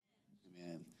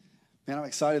Man, I'm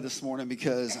excited this morning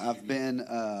because I've been,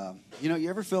 you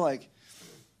ever feel like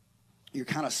you're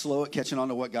kind of slow at catching on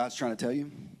to what God's trying to tell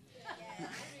you?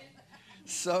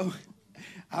 So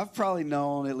I've probably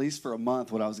known at least for a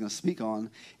month what I was going to speak on,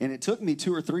 and it took me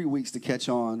 2 or 3 weeks to catch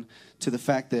on to the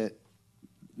fact that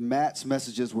Matt's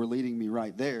messages were leading me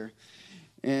right there.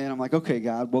 And I'm like, okay,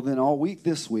 God, well then all week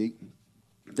this week,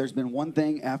 there's been one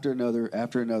thing after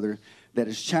another that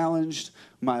has challenged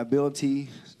my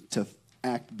ability to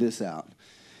act this out.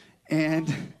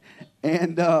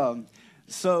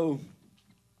 So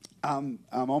I'm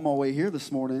on my way here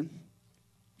this morning,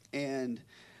 and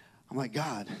I'm like,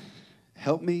 God,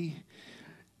 help me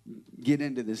get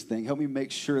into this thing. Help me make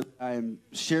sure that I am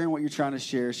sharing what you're trying to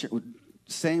share,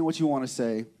 saying what you want to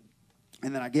say.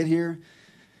 And then I get here,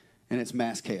 and it's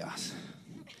mass chaos.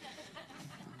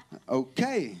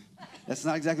 Okay, that's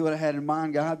not exactly what I had in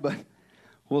mind, God, but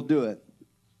we'll do it.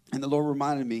 And the Lord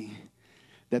reminded me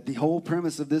that the whole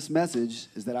premise of this message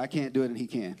is that I can't do it and he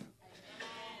can.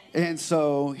 And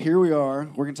so here we are.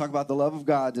 We're going to talk about the love of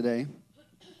God today.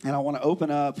 And I want to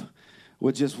open up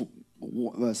with just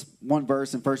one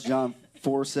verse in 1 John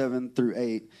 4:7-8.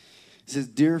 It says,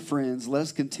 "Dear friends, let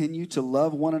us continue to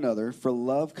love one another, for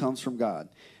love comes from God.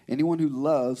 Anyone who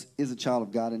loves is a child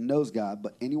of God and knows God,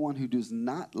 but anyone who does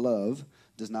not love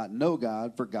does not know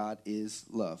God, for God is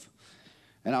love."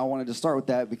 And I wanted to start with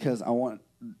that because I want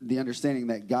the understanding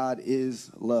that God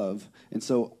is love. And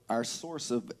so our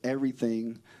source of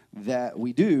everything that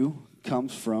we do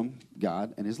comes from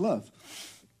God and his love.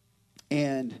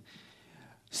 And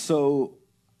so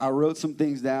I wrote some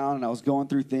things down, and I was going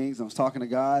through things. I was talking to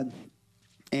God.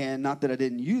 And not that I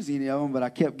didn't use any of them, but I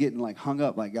kept getting like hung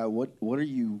up. Like, God, what are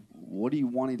you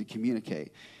wanting to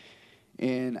communicate?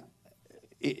 And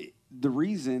the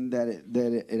reason that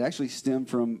it actually stemmed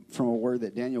from a word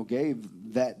that Daniel gave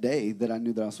that day that I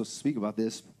knew that I was supposed to speak about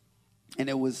this, and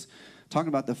it was talking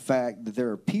about the fact that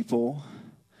there are people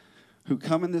who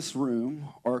come in this room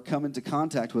or come into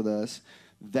contact with us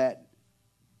that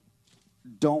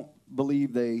don't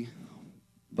believe they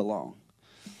belong.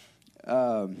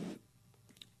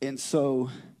 And so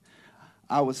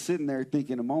I was sitting there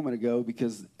thinking a moment ago,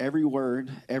 because every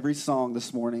word, every song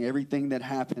this morning, everything that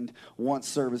happened once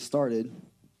service started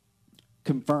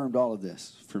confirmed all of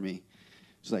this for me.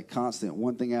 It's like constant,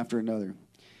 one thing after another.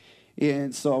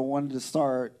 And so I wanted to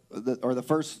start,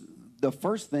 the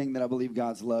first thing that I believe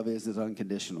God's love is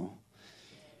unconditional.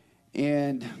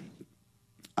 And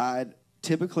I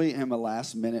typically am a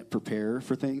last-minute preparer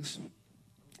for things,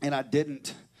 and I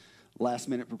didn't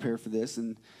last-minute prepare for this.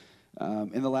 And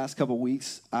in the last couple of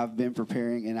weeks, I've been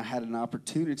preparing, and I had an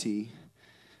opportunity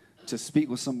to speak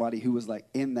with somebody who was like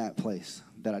in that place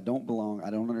that I don't belong.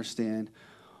 I don't understand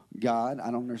God.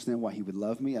 I don't understand why he would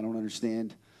love me. I don't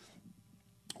understand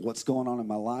what's going on in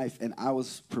my life. And I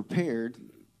was prepared,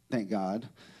 thank God,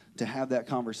 to have that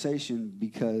conversation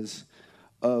because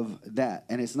of that.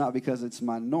 And it's not because it's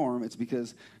my norm. It's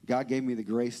because God gave me the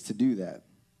grace to do that.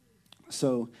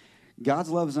 So God's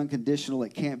love is unconditional.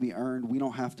 It can't be earned. We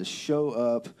don't have to show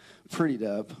up prettied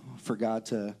up for God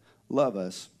to love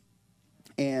us.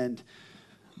 And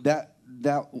that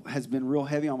has been real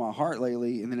heavy on my heart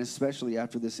lately, and then especially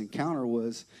after this encounter,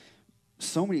 was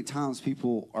so many times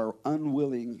people are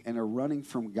unwilling and are running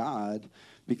from God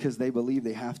because they believe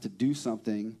they have to do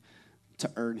something to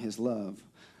earn his love.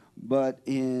 But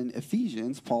in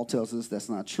Ephesians, Paul tells us that's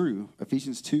not true.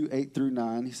 Ephesians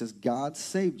 2:8-9, he says, "God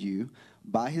saved you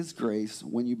by his grace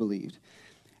when you believed.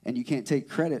 And you can't take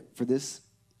credit for this.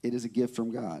 It is a gift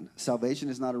from God. Salvation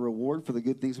is not a reward for the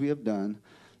good things we have done,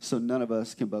 so none of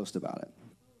us can boast about it."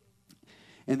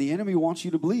 And the enemy wants you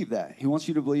to believe that. He wants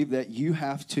you to believe that you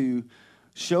have to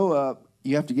show up,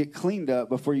 you have to get cleaned up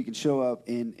before you can show up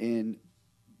and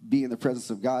be in the presence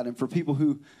of God. And for people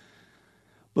who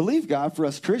believe God, for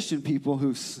us Christian people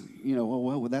who,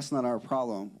 well, that's not our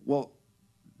problem. Well,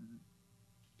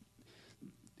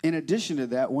 in addition to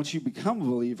that, once you become a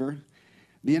believer,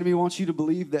 the enemy wants you to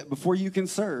believe that before you can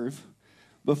serve,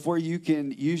 before you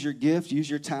can use your gift, use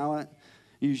your talent,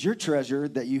 use your treasure,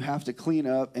 that you have to clean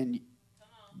up. And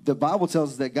the Bible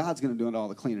tells us that God's going to do all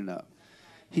the cleaning up.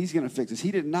 He's going to fix us.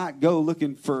 He did not go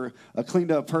looking for a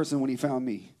cleaned up person when he found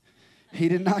me. He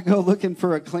did not go looking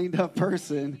for a cleaned up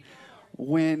person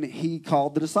when he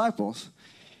called the disciples.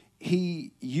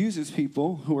 He uses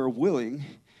people who are willing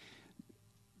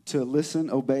to listen,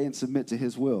 obey, and submit to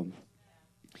his will.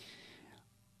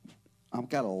 I've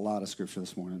got a lot of scripture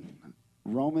this morning.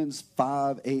 Romans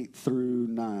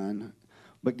 5:8-9.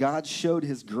 "But God showed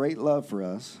his great love for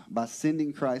us by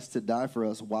sending Christ to die for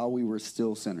us while we were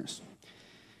still sinners."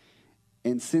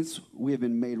 And since we have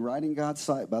been made right in God's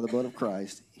sight by the blood of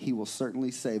Christ, he will certainly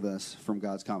save us from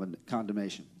God's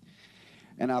condemnation.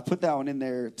 And I put that one in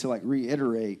there to like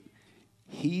reiterate,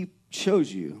 he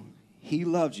chose you, he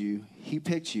loved you, he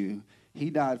picked you, he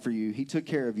died for you, he took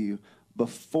care of you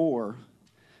before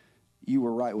you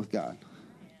were right with God.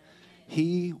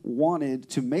 He wanted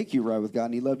to make you right with God,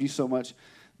 and he loved you so much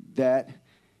that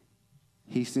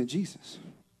he sent Jesus.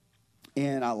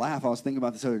 And I laugh. I was thinking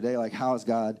about this the other day, like, how is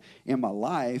God in my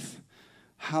life?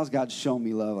 How's God shown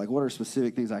me love? Like, what are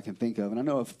specific things I can think of? And I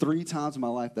know of 3 times in my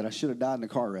life that I should have died in a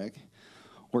car wreck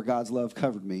where God's love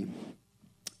covered me.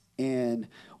 And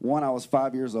one, I was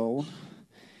 5 years old,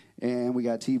 and we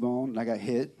got T-boned, and I got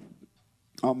hit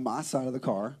on my side of the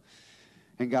car,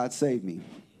 and God saved me.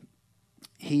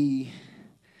 He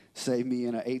saved me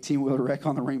in an 18-wheeler wreck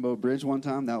on the Rainbow Bridge one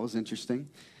time. That was interesting.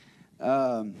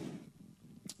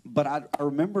 But I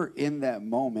remember in that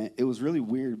moment, it was really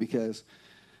weird because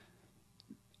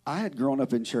I had grown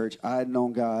up in church. I had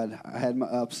known God. I had my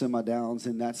ups and my downs,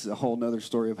 and that's a whole nother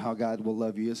story of how God will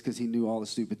love you is because he knew all the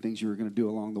stupid things you were going to do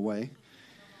along the way.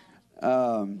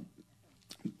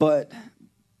 But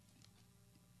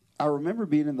I remember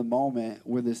being in the moment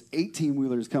where this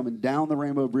 18-wheeler is coming down the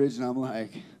Rainbow Bridge, and I'm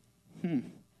like,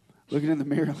 looking in the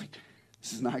mirror like,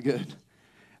 this is not good.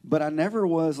 But I never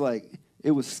was like, it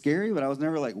was scary, but I was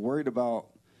never like worried about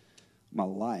my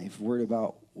life, worried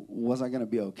about was I going to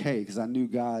be okay, because I knew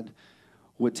God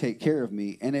would take care of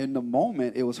me. And in the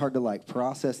moment, it was hard to like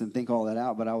process and think all that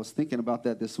out, but I was thinking about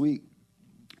that this week.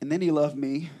 And then he loved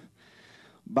me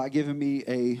by giving me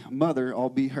a mother,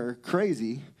 albeit her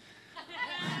crazy,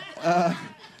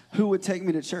 who would take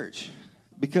me to church.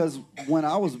 Because when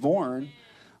I was born,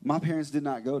 my parents did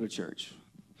not go to church.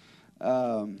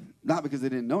 Not because they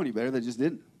didn't know any better, they just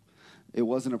didn't. It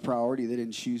wasn't a priority. They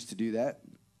didn't choose to do that.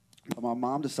 But my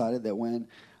mom decided that when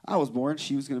I was born,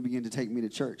 she was going to begin to take me to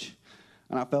church.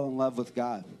 And I fell in love with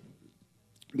God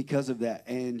because of that.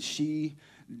 And she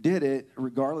did it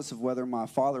regardless of whether my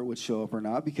father would show up or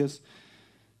not, because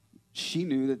she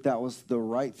knew that that was the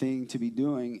right thing to be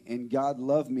doing, and God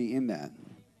loved me in that.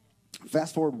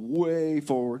 Fast forward way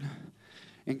forward,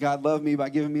 and God loved me by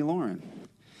giving me Lauren.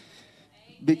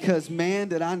 Because, man,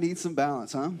 did I need some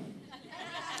balance, huh?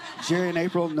 Jerry and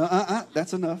April, no,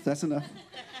 that's enough, that's enough.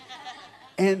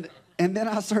 And then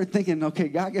I started thinking, okay,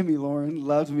 God gave me Lauren,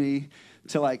 loved me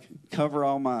to, like, cover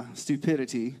all my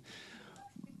stupidity.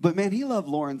 But, man, he loved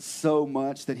Lauren so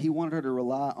much that he wanted her to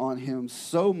rely on him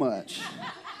so much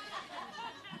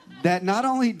that not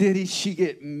only did she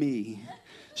get me,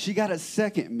 she got a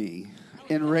second me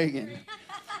in Reagan.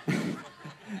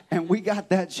 And we got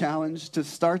that challenge to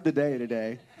start the day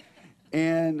today.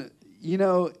 And, you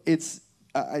know, it's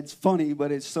funny,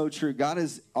 but it's so true. God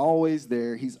is always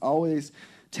there. He's always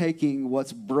taking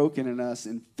what's broken in us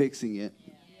and fixing it.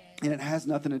 And it has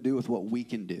nothing to do with what we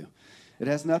can do. It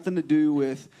has nothing to do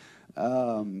with,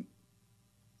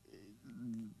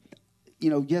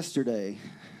 yesterday,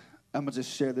 I'm going to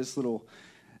just share this little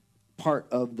part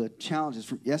of the challenges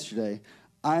from yesterday.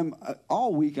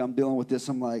 All week I'm dealing with this.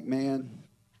 I'm like, man,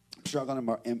 I'm struggling.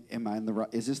 Am I in the right?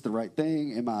 Is this the right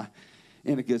thing? Am I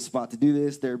in a good spot to do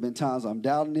this? There have been times I'm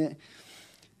doubting it.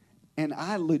 And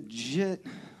I legit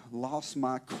lost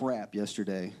my crap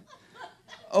yesterday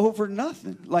over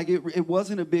nothing. Like, it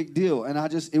wasn't a big deal. And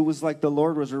it was like the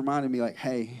Lord was reminding me, like,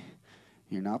 hey,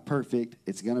 you're not perfect.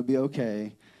 It's going to be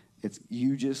okay.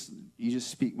 You just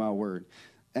speak my word.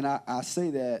 And I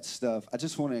say that stuff. I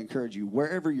just want to encourage you.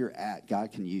 Wherever you're at,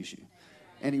 God can use you.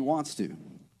 And he wants to.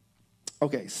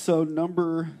 Okay, so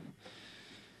number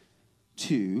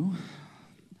 2,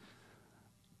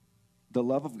 the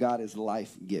love of God is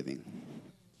life-giving.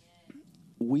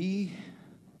 We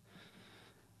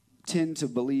tend to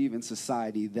believe in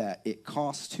society that it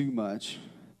costs too much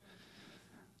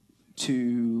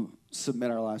to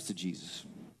submit our lives to Jesus.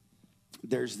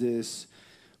 There's this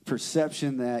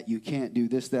perception that you can't do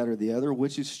this, that, or the other,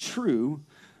 which is true,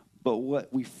 but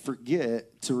what we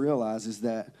forget to realize is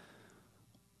that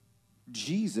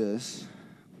Jesus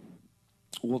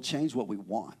will change what we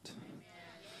want.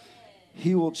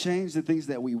 He will change the things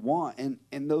that we want,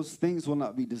 and those things will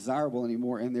not be desirable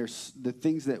anymore, and there's the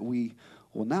things that we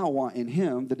will now want in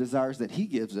him, the desires that he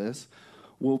gives us,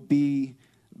 will be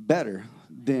better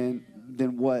than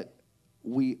what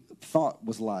we thought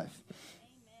was life.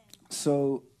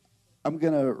 So I'm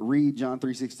going to read John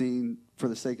 3:16 for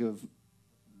the sake of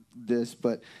this,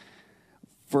 but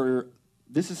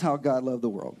this is how God loved the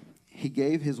world. He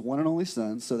gave his one and only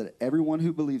Son so that everyone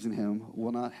who believes in him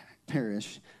will not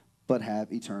perish but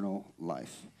have eternal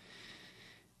life.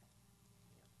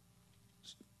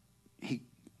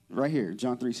 right here,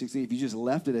 John 3:16, if you just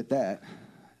left it at that,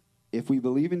 if we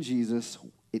believe in Jesus,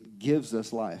 it gives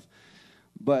us life.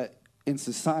 But in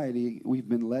society, we've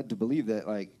been led to believe that,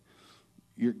 like,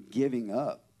 you're giving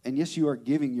up. And yes, you are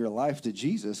giving your life to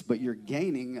Jesus, but you're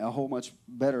gaining a whole much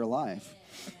better life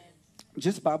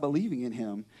just by believing in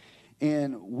him.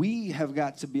 And we have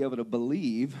got to be able to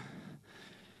believe.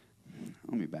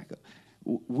 Let me back up.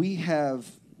 We have,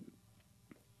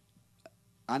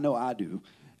 I know I do,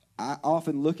 I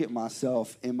often look at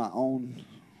myself in my own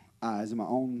eyes, in my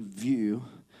own view,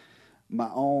 my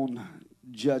own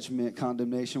judgment,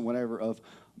 condemnation, whatever, of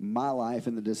my life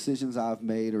and the decisions I've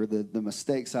made or the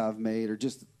mistakes I've made or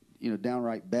just,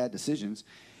 downright bad decisions.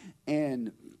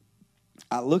 And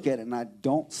I look at it and I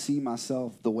don't see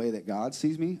myself the way that God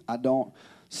sees me. I don't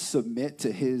submit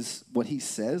to what he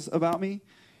says about me.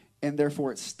 And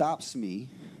therefore it stops me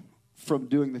from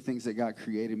doing the things that God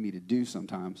created me to do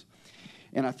sometimes.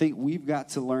 And I think we've got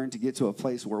to learn to get to a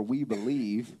place where we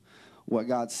believe what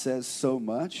God says so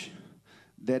much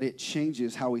that it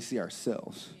changes how we see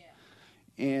ourselves.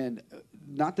 Yeah. And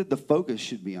not that the focus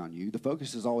should be on you. The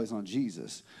focus is always on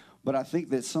Jesus. But I think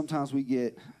that sometimes we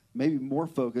get maybe more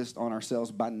focused on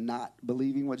ourselves by not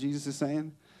believing what Jesus is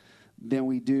saying than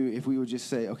we do if we would just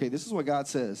say, okay, this is what God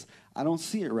says. I don't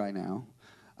see it right now.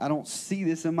 I don't see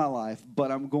this in my life, but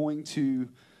I'm going to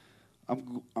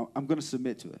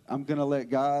submit to it. I'm going to let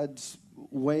God's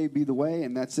way be the way,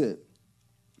 and that's it.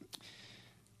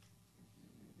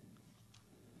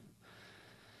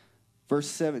 Verse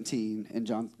 17 in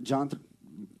John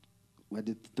I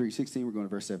did 3:16. We're going to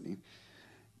verse 17.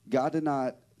 God did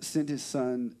not send his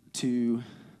son to.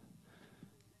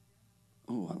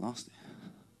 Oh, I lost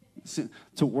it.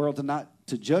 Not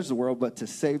to judge the world, but to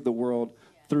save the world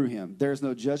through him. There is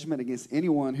no judgment against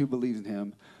anyone who believes in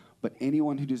him, but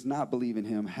anyone who does not believe in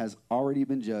him has already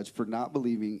been judged for not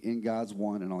believing in God's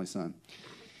one and only Son.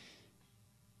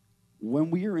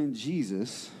 When we are in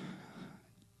Jesus,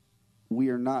 we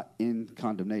are not in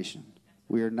condemnation.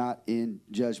 We are not in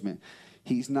judgment.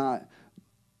 He's not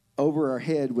over our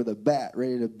head with a bat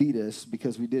ready to beat us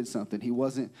because we did something. He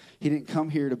didn't come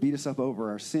here to beat us up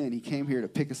over our sin. He came here to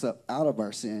pick us up out of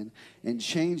our sin and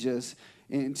change us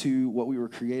into what we were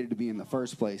created to be in the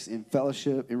first place, in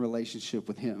fellowship, in relationship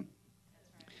with him.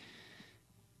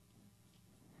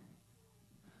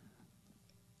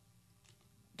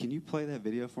 Can you play that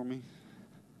video for me?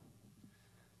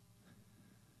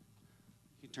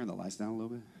 Can you turn the lights down a little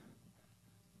bit?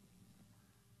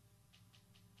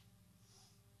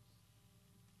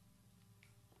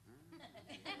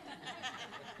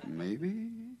 Maybe.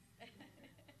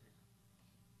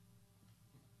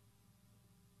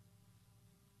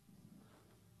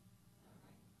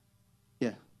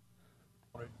 Yeah.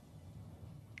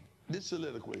 This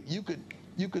soliloquy, you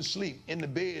could sleep in the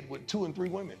bed with 2 and 3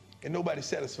 women and nobody's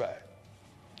satisfied.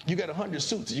 You got 100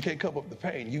 suits, you can't cover up the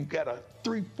pain. You got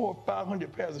 300, 400,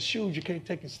 500 pairs of shoes, you can't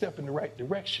take a step in the right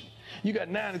direction. You got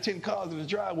 9 or 10 cars in the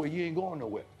driveway, you ain't going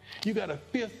nowhere. You got a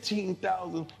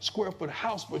 15,000 square foot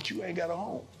house, but you ain't got a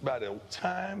home. By the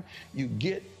time you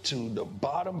get to the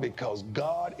bottom, because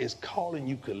God is calling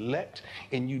you collect,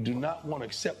 and you do not want to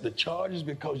accept the charges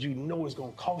because you know it's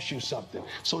going to cost you something.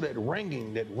 So that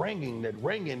ringing,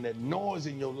 that noise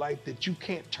in your life that you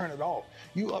can't turn it off.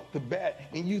 You up the bat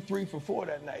and you 3 for 4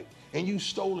 that night, and you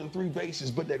stolen 3 bases,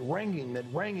 but that ringing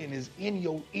is in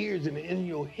your ears and in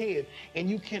your head, and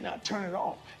you cannot turn it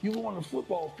off. You go on the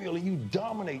football field and you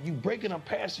dominate. You breaking up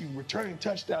passes, you returning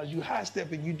touchdowns, you high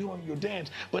stepping, you doing your dance.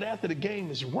 But after the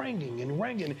game, it's ringing,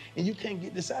 and you can't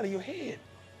get this out of your head.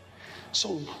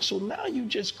 So now you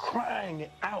just crying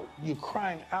out. You're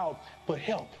crying out for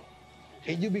help,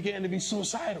 and you began to be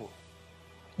suicidal.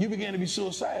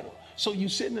 So you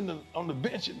sitting on the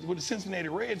bench with the Cincinnati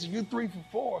Reds, and you 3 for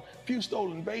 4, few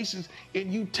stolen bases,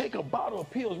 and you take a bottle of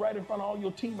pills right in front of all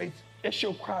your teammates. That's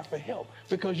your cry for help,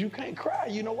 because you can't cry.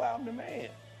 You know why? I'm the man.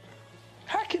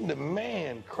 How can the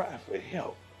man cry for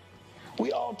help?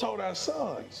 We all told our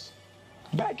sons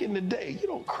back in the day, you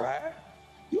don't cry.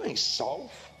 You ain't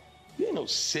soft. You ain't no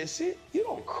sissy. You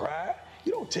don't cry.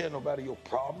 You don't tell nobody your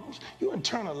problems. You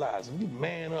internalize them. You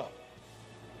man up.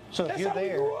 So That's how we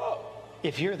grew up.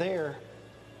 If you're there,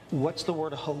 what's the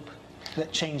word of hope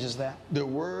that changes that? The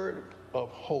word of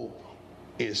hope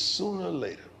is sooner or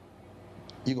later,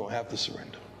 you're going to have to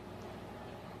surrender.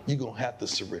 You're going to have to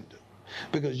surrender.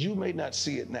 Because you may not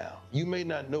see it now. You may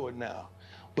not know it now.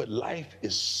 But life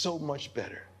is so much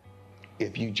better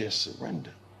if you just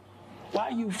surrender. Why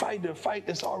you fight the fight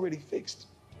that's already fixed?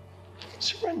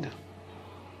 Surrender.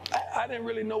 I didn't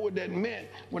really know what that meant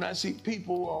when I see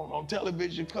people on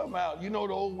television come out. You know,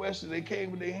 the old Western, they came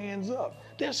with their hands up.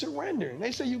 They're surrendering.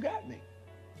 They say, you got me.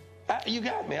 You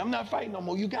got me. I'm not fighting no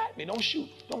more. You got me. Don't shoot.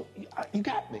 You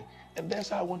got me. And that's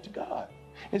how I went to God.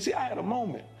 And see, I had a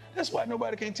moment. That's why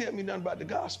nobody can tell me nothing about the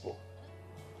gospel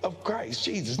of Christ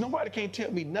Jesus. Nobody can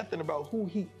tell me nothing about who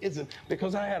he isn't,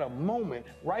 because I had a moment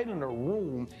right in a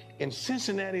room in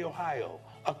Cincinnati, Ohio,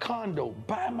 a condo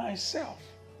by myself.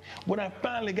 When I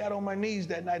finally got on my knees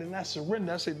that night and I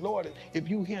surrendered, I said, Lord, if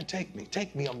you here, take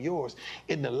me, I'm yours.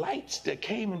 And the lights that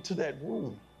came into that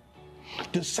room,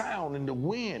 the sound and the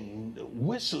wind, the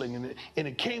whistling, and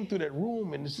it came through that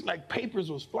room, and it's like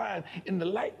papers was flying, and the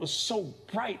light was so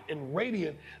bright and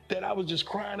radiant that I was just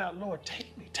crying out, Lord,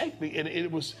 take me. And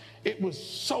it was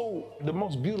so the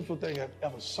most beautiful thing I've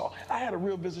ever saw. I had a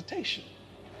real visitation.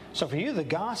 So for you, the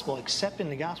gospel, accepting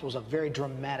the gospel, was a very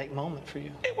dramatic moment for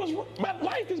you. It was. My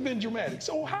life has been dramatic.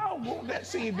 So how won't that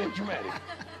scene been dramatic?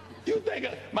 You think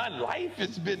my life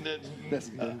has been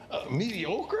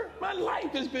mediocre? My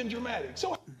life has been dramatic.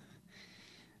 So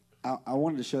I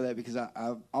wanted to show that because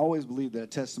I've always believed that a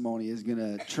testimony is going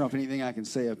to trump anything I can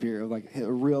say up here, like a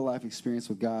real life experience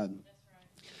with God.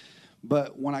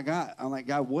 But when I'm like,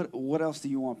 God, what else do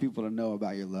you want people to know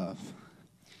about your love?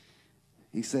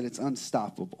 He said, it's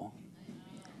unstoppable.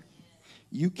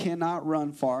 You cannot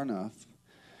run far enough.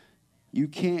 You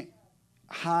can't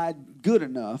hide good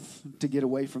enough to get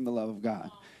away from the love of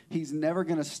God. He's never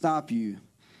going to stop you.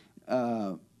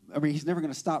 He's never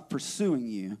going to stop pursuing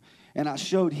you. And I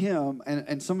showed him,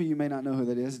 and some of you may not know who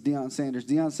that is, Deion Sanders.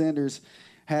 Deion Sanders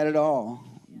had it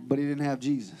all, but he didn't have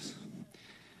Jesus.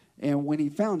 And when he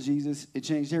found Jesus, it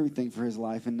changed everything for his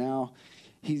life. And now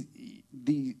he's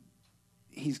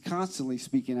constantly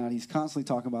speaking out. He's constantly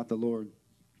talking about the Lord.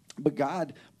 But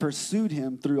God pursued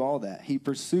him through all that. He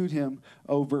pursued him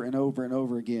over and over and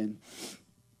over again.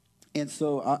 And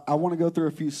so I want to go through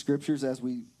a few scriptures as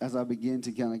I begin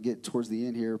to kind of get towards the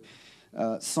end here.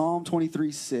 Psalm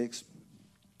 23:6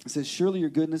 says, surely your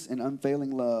goodness and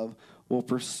unfailing love will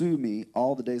pursue me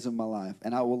all the days of my life,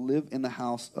 and I will live in the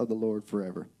house of the Lord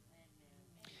forever.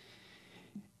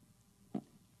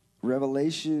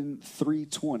 Revelation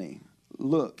 3:20.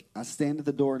 Look, I stand at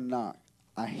the door and knock.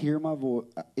 I hear my voice.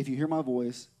 If you hear my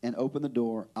voice and open the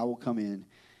door, I will come in,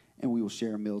 and we will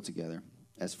share a meal together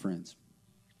as friends.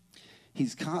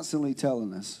 He's constantly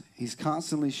telling us. He's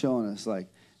constantly showing us, like,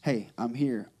 hey, I'm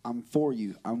here. I'm for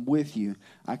you. I'm with you.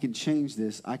 I can change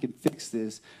this. I can fix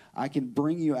this. I can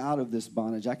bring you out of this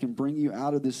bondage. I can bring you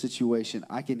out of this situation.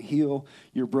 I can heal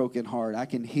your broken heart. I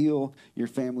can heal your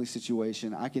family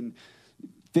situation. I can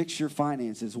fix your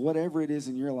finances. Whatever it is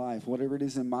in your life, whatever it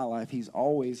is in my life, he's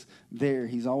always there.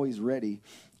 He's always ready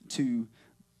to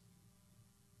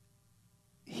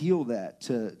heal that,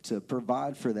 to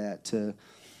provide for that, to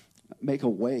make a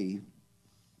way.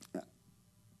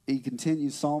 He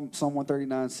continues, Psalm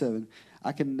 139:7.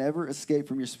 I can never escape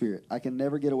from your spirit. I can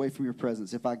never get away from your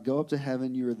presence. If I go up to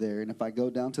heaven, you are there. And if I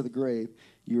go down to the grave,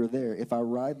 you are there. If I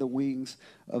ride the wings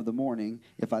of the morning,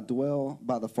 if I dwell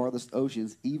by the farthest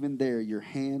oceans, even there your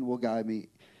hand will guide me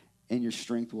and your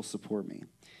strength will support me.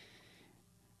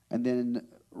 And then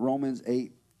Romans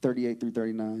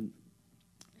 8:38-39.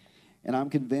 And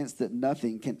I'm convinced that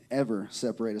nothing can ever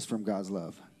separate us from God's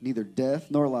love. Neither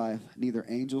death nor life, neither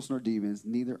angels nor demons,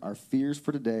 neither our fears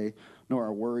for today nor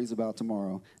our worries about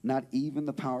tomorrow. Not even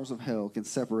the powers of hell can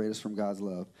separate us from God's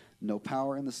love. No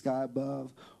power in the sky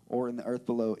above or in the earth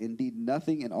below. Indeed,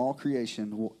 nothing in all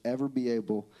creation will ever be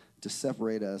able to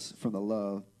separate us from the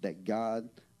love that God,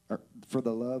 or for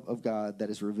the love of God that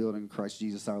is revealed in Christ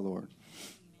Jesus our Lord.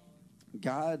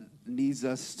 God needs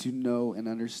us to know and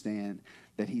understand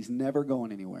that he's never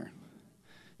going anywhere.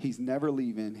 He's never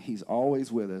leaving. He's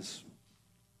always with us.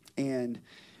 And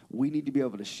we need to be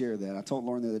able to share that. I told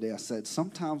Lauren the other day, I said,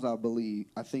 sometimes I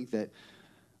think that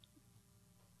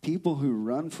people who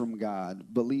run from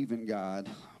God believe in God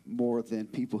more than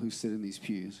people who sit in these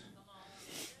pews.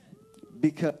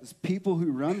 Because people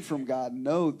who run from God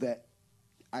know that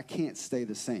I can't stay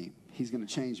the same. He's going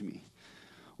to change me.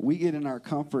 We get in our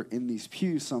comfort in these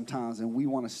pews sometimes, and we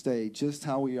want to stay just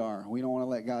how we are. We don't want to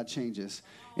let God change us.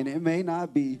 And it may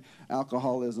not be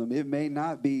alcoholism. It may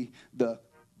not be the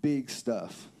big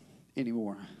stuff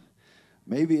anymore.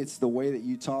 Maybe it's the way that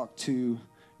you talk to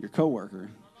your coworker.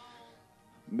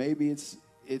 Maybe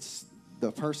it's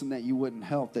the person that you wouldn't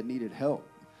help that needed help.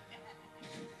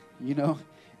 You know,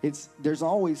 there's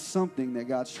always something that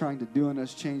God's trying to do in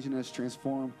us, changing us,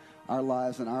 transform our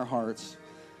lives and our hearts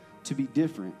to be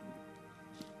different,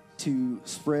 to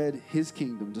spread his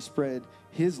kingdom, to spread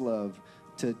his love,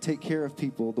 to take care of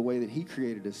people the way that he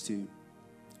created us to.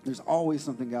 There's always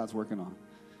something God's working on.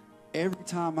 Every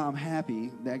time I'm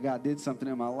happy that God did something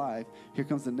in my life, here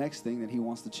comes the next thing that he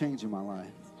wants to change in my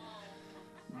life.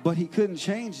 But he couldn't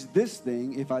change this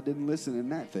thing if I didn't listen in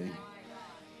that thing.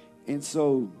 And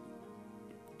so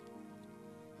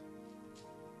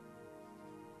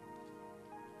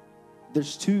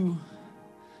there's two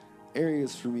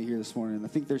areas for me here this morning. I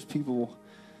think there's people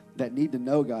that need to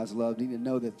know God's love, need to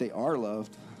know that they are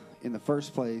loved in the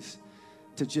first place,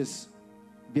 to just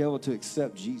be able to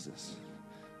accept Jesus,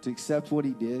 to accept what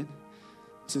he did,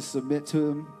 to submit to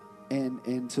him,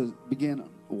 and to begin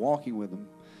walking with him.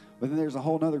 But then there's a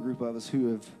whole other group of us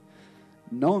who have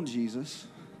known Jesus,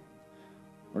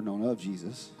 or known of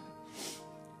Jesus,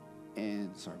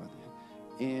 and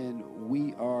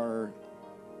we are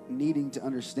needing to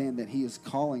understand that he is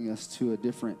calling us to a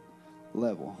different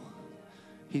level.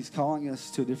 He's calling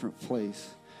us to a different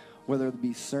place, whether it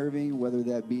be serving, whether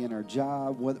that be in our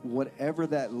job, whatever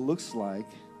that looks like.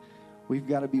 We've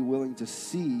got to be willing to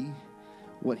see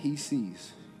what he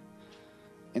sees.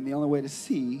 And the only way to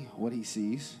see what he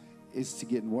sees is to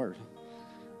get in word,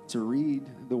 to read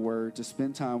the word, to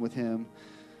spend time with him,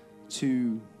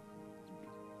 to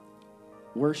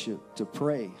worship, to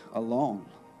pray alone.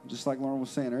 Just like Lauren was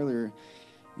saying earlier,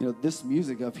 you know, this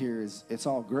music up here it's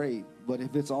all great, but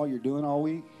if it's all you're doing all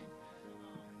week,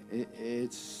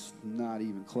 it's not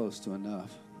even close to enough.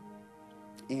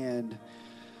 And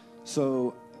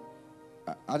so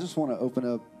I just want to open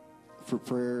up for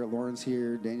prayer. Lauren's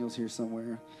here, Daniel's here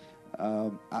somewhere.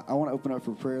 I want to open up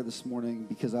for prayer this morning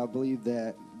because I believe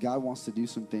that God wants to do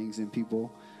some things in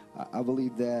people. I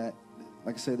believe that,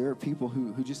 like I said, there are people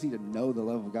who just need to know the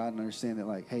love of God and understand that,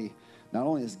 like, hey, not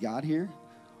only is God here,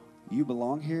 you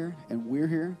belong here, and we're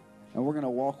here, and we're going to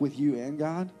walk with you and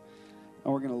God,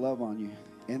 and we're going to love on you.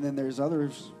 And then there's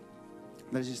others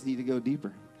that just need to go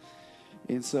deeper.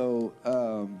 And so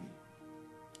I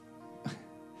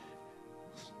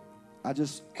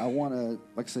want to,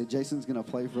 like I say, Jason's going to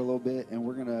play for a little bit, and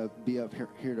we're going to be up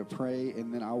here to pray,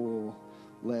 and then I will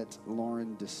let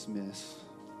Lauren dismiss.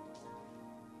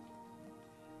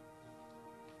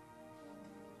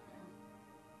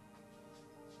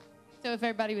 So if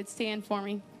everybody would stand for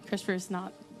me. Christopher's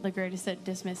not the greatest at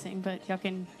dismissing, but y'all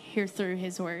can hear through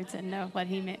his words and know what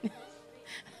he meant.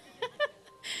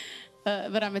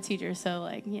 But I'm a teacher, so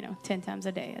 10 times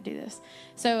a day I do this.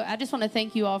 So I just want to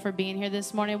thank you all for being here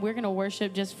this morning. We're going to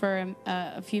worship just for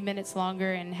a few minutes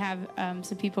longer and have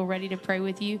some people ready to pray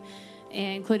with you,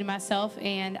 including myself.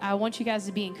 And I want you guys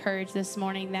to be encouraged this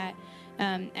morning that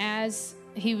as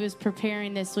he was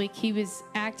preparing this week, he was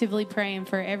actively praying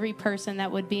for every person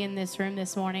that would be in this room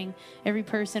this morning, every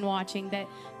person watching, that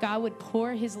God would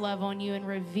pour his love on you and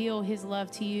reveal his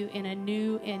love to you in a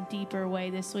new and deeper way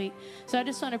this week. So I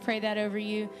just want to pray that over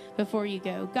you before you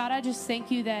go. God, I just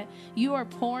thank you that you are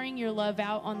pouring your love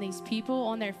out on these people,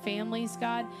 on their families,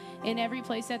 God, in every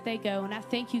place that they go. And I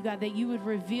thank you, God, that you would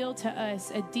reveal to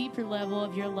us a deeper level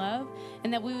of your love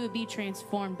and that we would be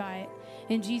transformed by it.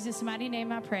 In Jesus' mighty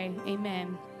name I pray,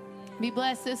 amen. Be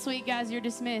blessed this week, guys. You're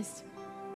dismissed.